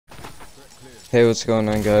Hey, what's going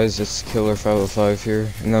on, guys? It's Killer 505 here,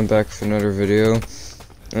 and I'm back with another video.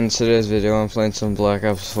 In today's video, I'm playing some Black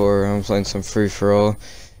Ops 4. I'm playing some free-for-all.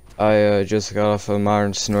 I just got off of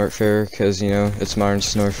Modern Snort because, you know, it's Modern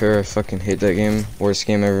Snort. I fucking hate that game. Worst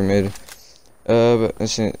game ever made. But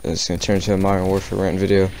it's gonna turn into a Modern Warfare rant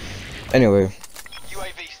video. Anyway,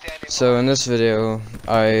 so in this video,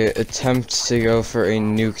 I attempt to go for a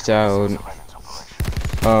nuked out.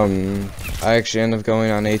 I actually ended up going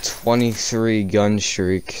on a 23 gun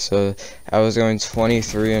streak, so I was going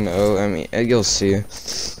 23-0. I mean, you'll see.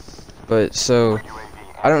 But so,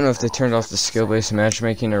 I don't know if they turned off the skill-based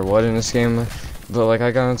matchmaking or what in this game, but like I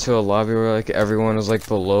got into a lobby where like everyone was like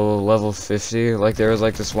below level 50. Like there was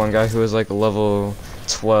like this one guy who was like level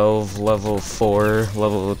 12, level 4,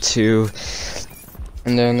 level 2,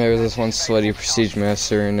 and then there was this one sweaty prestige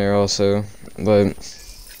master in there also. But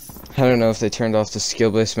I don't know if they turned off the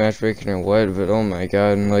skill-based matchmaking or what, but oh my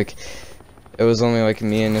god, and like, it was only like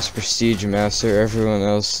me and this prestige master. Everyone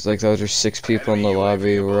else, like the other 6 people in the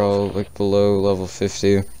lobby, were all like below level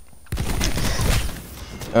 50.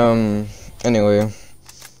 Anyway,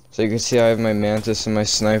 so you can see I have my mantis and my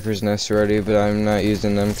sniper's nest ready, but I'm not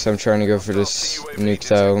using them because I'm trying to go for this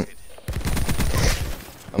nuked out.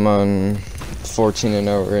 I'm on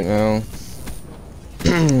 14-0 right now.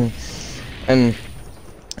 And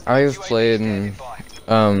I have played, and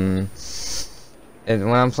when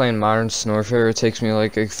I'm playing Modern Snort, it takes me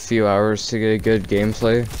like a few hours to get a good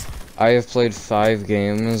gameplay. I have played 5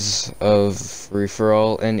 games of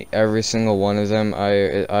free-for-all, and every single one of them,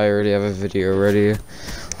 I already have a video ready.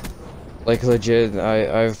 Like legit,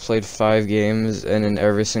 I've played 5 games, and in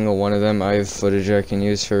every single one of them, I have footage I can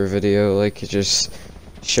use for a video. Like, it just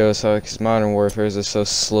shows how, because Modern Warfare is so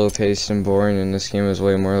slow-paced and boring, and this game is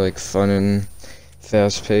way more like fun and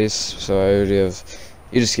fast paced, so I already have.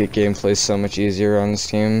 You just get gameplay so much easier on this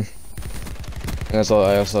game, and that's all.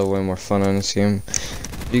 I also have way more fun on this game.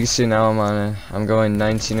 You can see now I'm going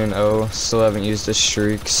 19-0. Still haven't used the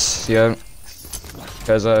streaks yet.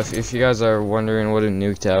 Because if you guys are wondering what a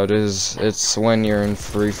nuked out is, it's when you're in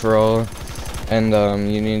free for all, and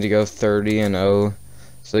you need to go 30-0.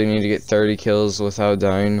 So you need to get 30 kills without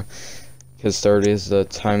dying, because 30 is the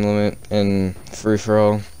time limit in free for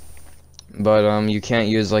all. But you can't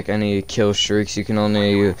use like any kill streaks. You can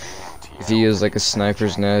only, if you use like a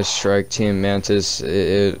sniper's nest, strike team, mantis,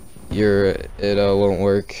 it won't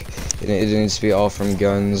work. It needs to be all from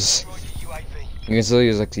guns. You can still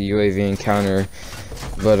use like the UAV encounter,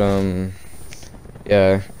 but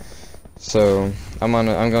yeah. So I'm going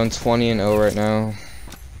 20-0 right now,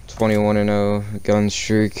 21-0 gun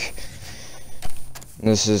streak. I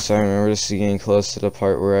remember this is getting close to the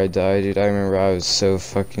part where I died, dude. I remember I was so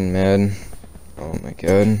fucking mad. Oh my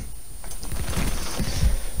god.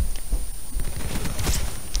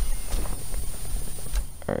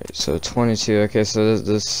 Alright, so 22. Okay, so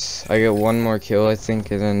this I get one more kill, I think,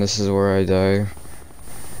 and then this is where I die.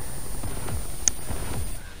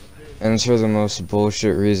 And it's for the most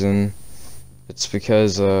bullshit reason. It's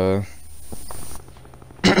because,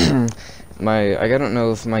 I don't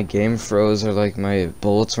know if my game froze or like my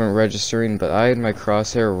bullets weren't registering, but I had my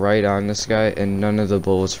crosshair right on this guy and none of the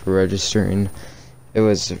bullets were registering. It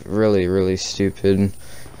was really, really stupid.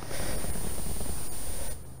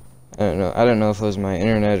 I don't know if it was my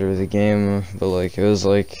internet or the game, but like it was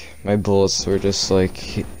like my bullets were just like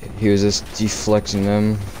he was just deflecting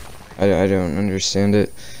them. I don't understand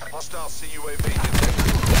it.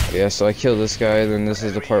 Yeah, so I killed this guy, then this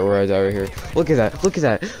is the part where I die right here. Look at that, look at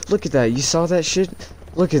that, look at that, you saw that shit?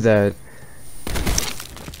 Look at that.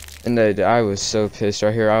 And I was so pissed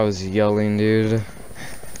right here, I was yelling, dude.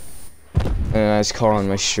 And I was calling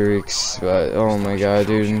my streaks, but oh my god,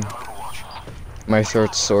 dude. My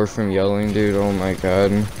throat's sore from yelling, dude, oh my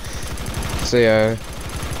god. So yeah,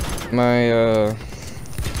 my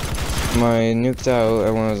nuked out,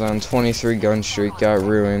 when I was on 23 gun streak, got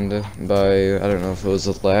ruined by, I don't know if it was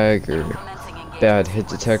a lag or bad hit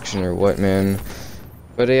detection or what, man.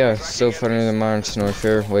 But yeah, still funnier than Modern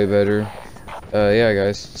Snort, way better. Yeah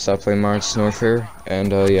guys, stop playing Modern Snort,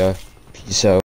 and yeah, peace out.